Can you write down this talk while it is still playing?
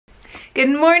Good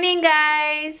morning,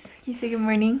 guys. You say good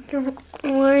morning? Good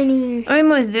morning. I'm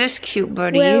with this cute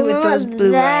buddy Well, with those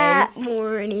blue eyes. that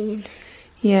morning.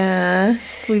 Yeah,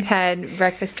 we've had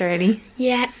breakfast already.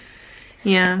 Yeah.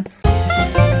 Yeah.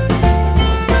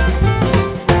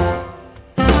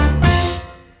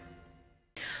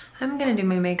 I'm gonna do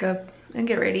my makeup and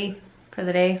get ready for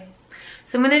the day.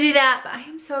 So I'm gonna do that, but I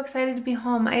am so excited to be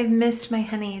home. I've missed my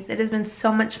honeys. It has been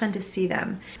so much fun to see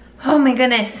them. Oh my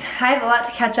goodness, I have a lot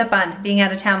to catch up on being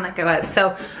out of town like I was.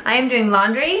 So I am doing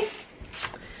laundry,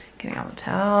 getting all the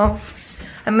towels.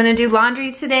 I'm gonna do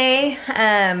laundry today.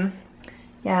 Yeah,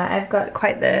 I've got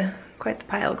quite the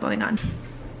pile going on.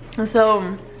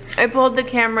 So I pulled the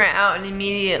camera out and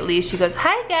immediately she goes,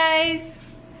 "Hi guys."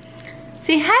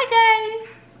 Say hi guys.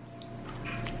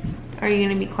 Are you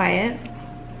gonna be quiet?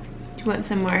 Do you want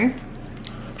some more?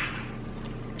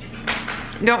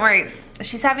 Don't worry,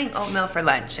 she's having oatmeal for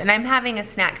lunch and I'm having a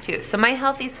snack too. So my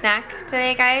healthy snack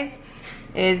today, guys,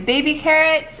 is baby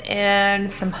carrots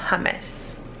and some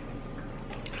hummus.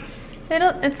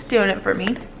 It's doing it for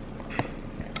me.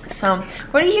 So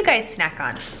what do you guys snack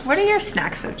on? What are your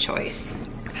snacks of choice?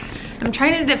 I'm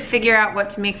trying to figure out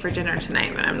what to make for dinner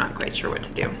tonight, but I'm not quite sure what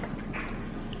to do.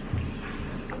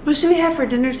 What should we have for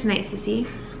dinner tonight, Sissy?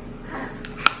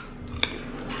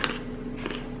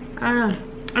 I don't know.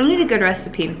 I need a good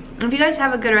recipe. If you guys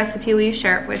have a good recipe, will you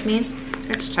share it with me?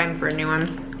 It's time for a new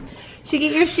one. Should you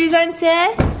get your shoes on,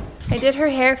 sis? I did her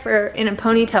hair in a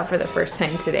ponytail for the first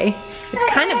time today.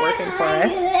 It's kind of working for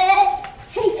us.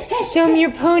 Show me your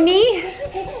pony.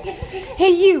 Hey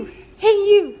you, hey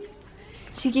you.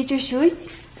 Should you get your shoes?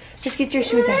 Let's get your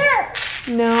shoes on.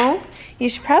 No, you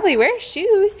should probably wear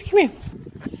shoes. Come here.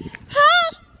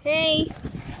 Hey. Hey.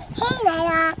 Hey,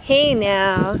 Lenna. Hey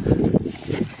now.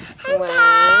 Hi. One.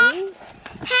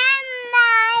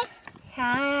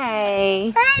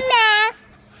 Hi, Hi. Max.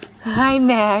 Hi,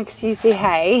 Max. You say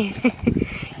hi.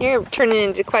 You're turning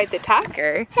into quite the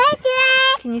talker. Hi,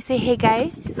 Dad. Can you say hey,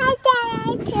 guys? Hi,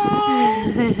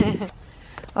 Dad.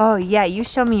 Oh, yeah. You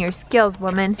show me your skills,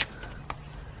 woman.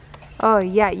 Oh,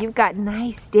 yeah. You've got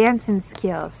nice dancing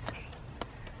skills.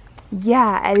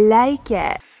 Yeah, I like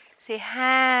it. Say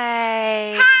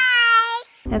hi. Hi.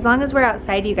 As long as we're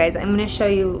outside, you guys, I'm gonna show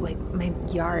you like my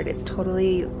yard. It's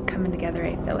totally coming together,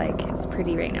 I feel like. It's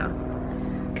pretty right now.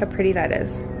 Look how pretty that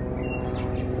is.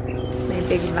 My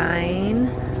big vine.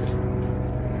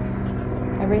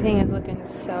 Everything is looking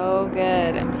so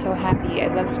good. I'm so happy. I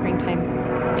love springtime.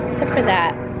 Except for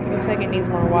that. It looks like it needs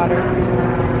more water.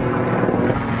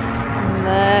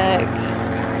 Look.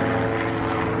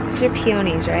 These are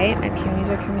peonies, right? My peonies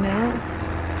are coming out.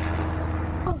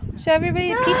 Show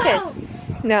everybody the peaches.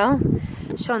 No?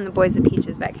 Showing the boys the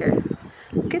peaches back here.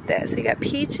 Look at this. We got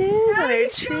peaches on our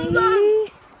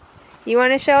tree. You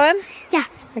want to show them? Yeah.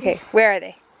 Okay, where are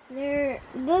they? They're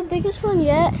the biggest one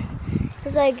yet.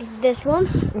 It's like this one.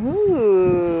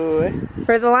 Ooh.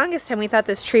 For the longest time, we thought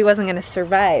this tree wasn't going to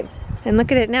survive. And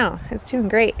look at it now. It's doing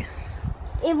great.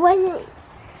 It wasn't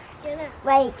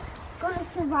gonna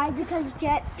survive because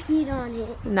Jet peed on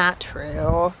it. Not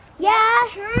true. Yeah.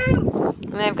 True.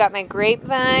 And I've got my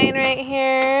grapevine right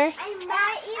here.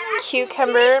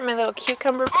 Cucumber, my little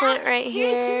cucumber plant right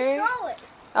here.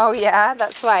 Oh yeah,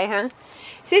 that's why, huh?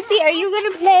 Sissy, are you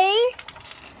gonna play?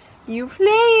 You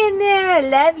play in there, I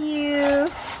love you.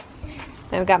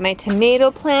 I've got my tomato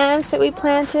plants that we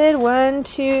planted. 1,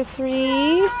 2,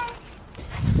 3.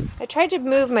 I tried to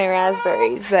move my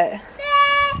raspberries, but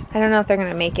I don't know if they're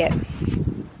gonna make it.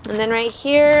 And then right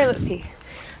here, let's see.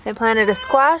 I planted a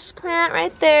squash plant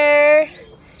right there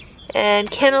and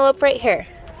cantaloupe right here.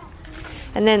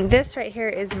 And then this right here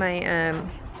is my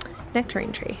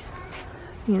nectarine tree.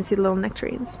 You can see the little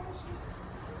nectarines.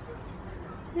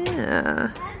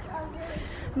 Yeah.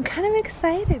 I'm kind of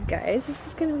excited, guys. This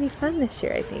is gonna be fun this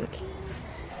year, I think.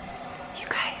 You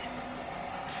guys,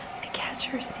 I catch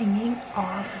her singing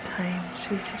all the time.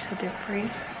 Should we see if she'll do it for you?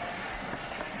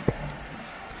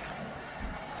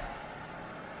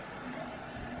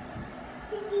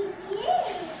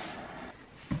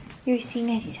 You sing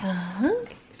a song?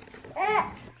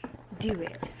 Do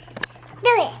it. Do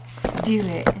it. Do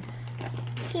it.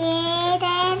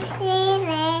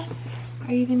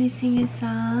 Are you gonna sing a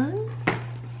song?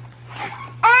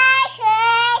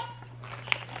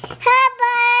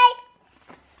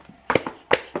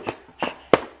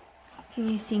 Can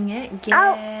you sing it?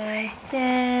 Gethsemane.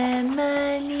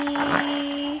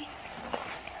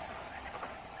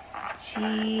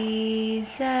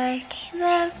 Jesus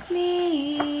loves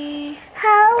me.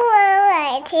 How will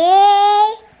I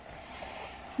take?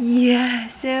 Yeah,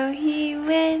 so he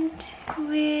went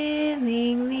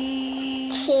willingly.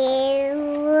 To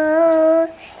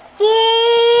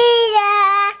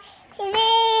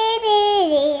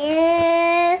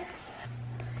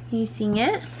sing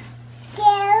it?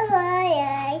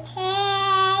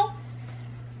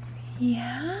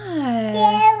 Yeah.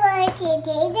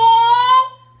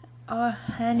 Oh,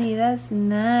 honey, that's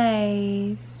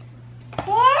nice.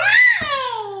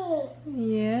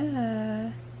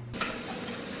 Yeah.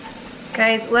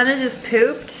 Guys, Lenna just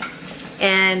pooped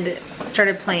and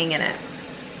started playing in it.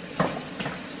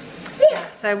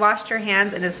 So I washed her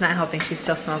hands and it's not helping. She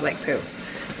still smells like poop.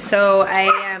 So I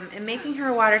am making her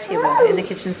a water table in the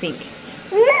kitchen sink.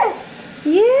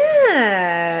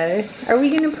 Yeah. Are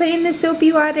we gonna play in the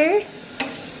soapy water?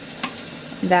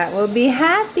 That will be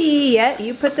happy. Yep,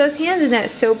 you put those hands in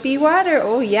that soapy water.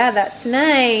 Oh yeah, that's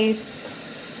nice.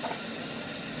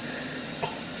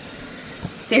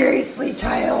 Seriously,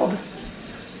 child.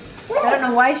 I don't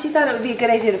know why she thought it would be a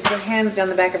good idea to put her hands down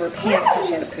the back of her pants when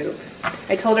she had to poop.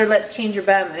 I told her, let's change your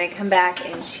bum, and I come back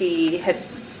and she had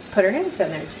put her hands down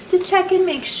there just to check and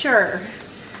make sure.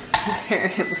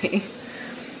 Apparently.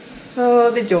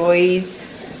 Oh, the joys.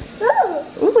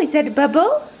 Ooh, is that a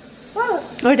bubble? Oh,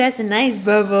 that's a nice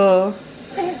bubble.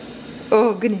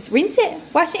 Oh, goodness. Rinse it.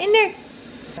 Wash it in there.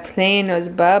 Playing those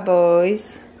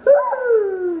bubbles.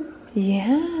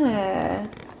 Yeah.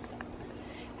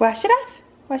 Wash it off.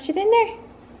 Wash it in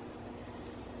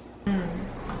there.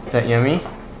 Is that yummy?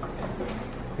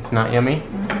 It's not yummy?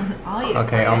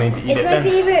 Okay, I'll need to eat it then. It's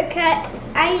my favorite cut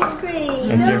ice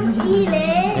cream. Don't eat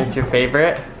it. It's your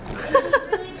favorite?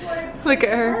 Look at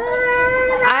her.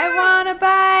 I want a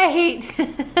bite.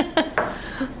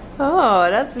 Oh,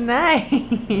 that's nice.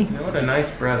 What a nice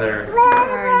brother.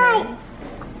 Very nice.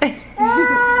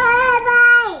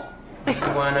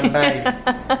 I want a bite.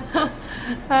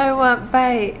 I want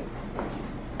bite.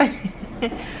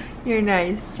 You're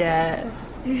nice, Jet.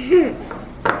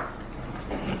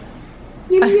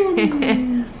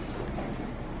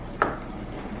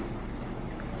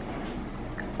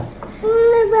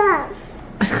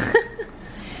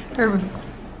 Her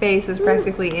face is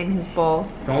practically in his bowl.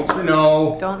 Don't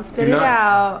no. Don't spit it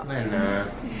out.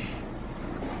 Lenna.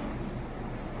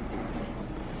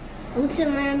 Also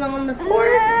land on the floor.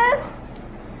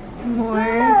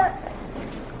 More.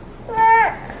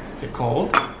 Is it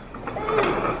cold?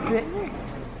 Put it in there.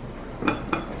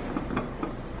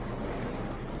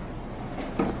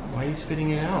 Why are you spitting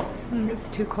it out? It's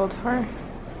too cold for her.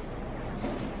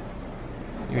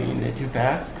 You're eating it too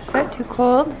fast? Is that too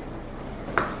cold?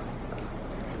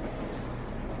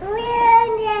 I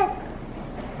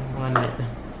want it.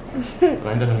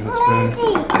 Blend it on the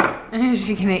spoon. Is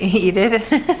she gonna eat it?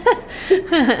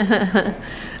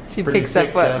 She Pretty picks up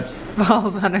sick, what Jebs.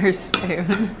 falls on her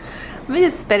spoon. Let me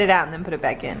just spit it out and then put it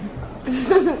back in.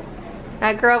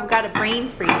 That girl got a brain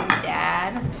for you,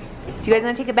 Dad. Do you guys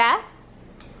want to take a bath?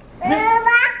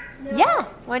 Yeah,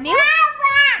 want you?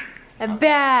 A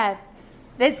bath.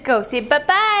 Let's go. Say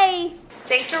bye-bye.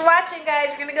 Thanks for watching,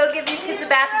 guys. We're gonna go give these kids a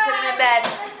bath and put them in bed.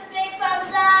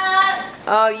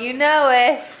 Oh, you know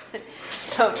it.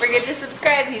 Don't forget to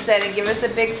subscribe, he said, and give us a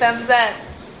big thumbs up.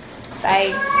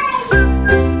 Bye.